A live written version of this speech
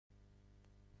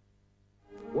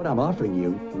What I'm offering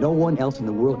you, no one else in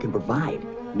the world can provide.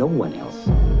 No one else.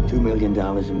 $2 million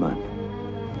a month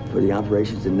for the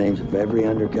operations and names of every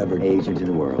undercover agent in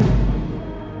the world.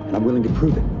 And I'm willing to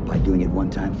prove it by doing it one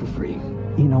time for free.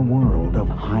 In a world of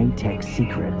high-tech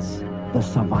secrets, the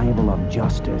survival of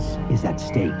justice is at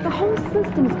stake. The whole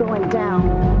system's going down.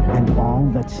 And all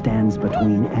that stands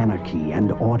between anarchy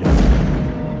and order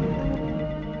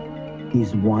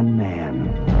is one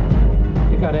man.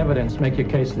 You got evidence, make your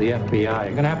case to the FBI.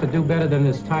 You're gonna have to do better than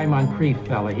this time on Creef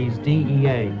fella. He's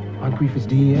DEA. On Creef is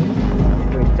DEA?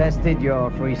 We tested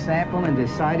your free sample and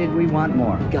decided we want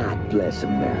more. God bless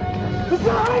America. Put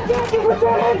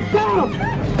your hands down!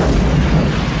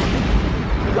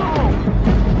 Go!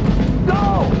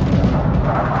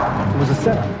 It was a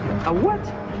setup. A what?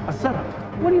 A setup.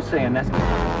 What are you saying, Nestor?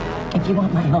 If you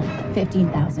want my help,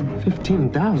 15,000.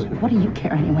 15,000? What do you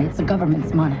care anyway? It's the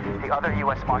government's money. The other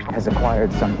U.S. Marshal has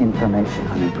acquired some information.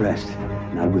 I'm impressed.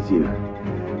 Not with you.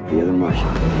 The other Marshal.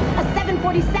 A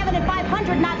 747 at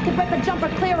 500 knots could rip a jumper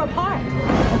clear apart.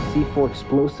 A C4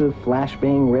 explosive,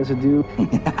 flashbang residue.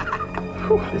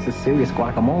 This is serious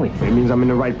guacamole. It means I'm in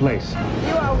the right place.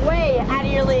 You are way out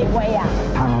of your league, way out.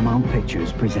 Paramount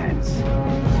Pictures presents.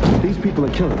 These people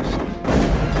are killers.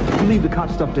 You leave the cop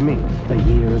stuff to me. The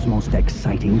year's most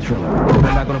exciting thriller. I'm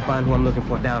not gonna find who I'm looking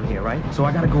for down here, right? So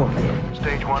I gotta go up there.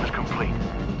 Stage 1 is complete.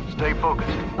 Stay focused.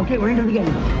 Okay, we're into the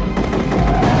game.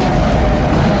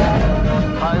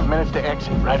 5 minutes to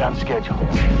exit, right on schedule.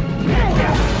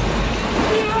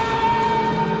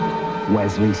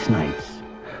 Wesley Snipes.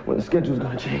 Well, the schedule's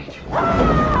gonna change.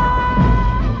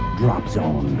 Drop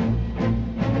Zone.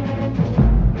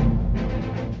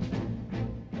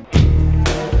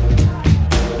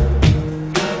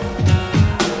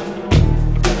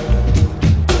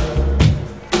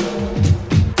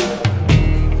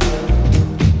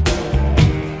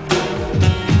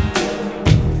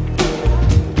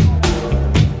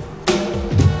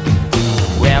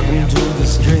 Welcome to the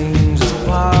strangest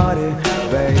party,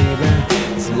 baby.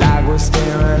 It's like we're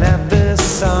staring at the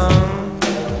sun.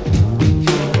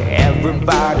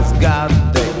 Everybody's got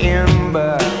the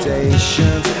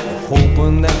invitations,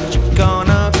 hoping that you're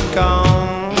gonna come.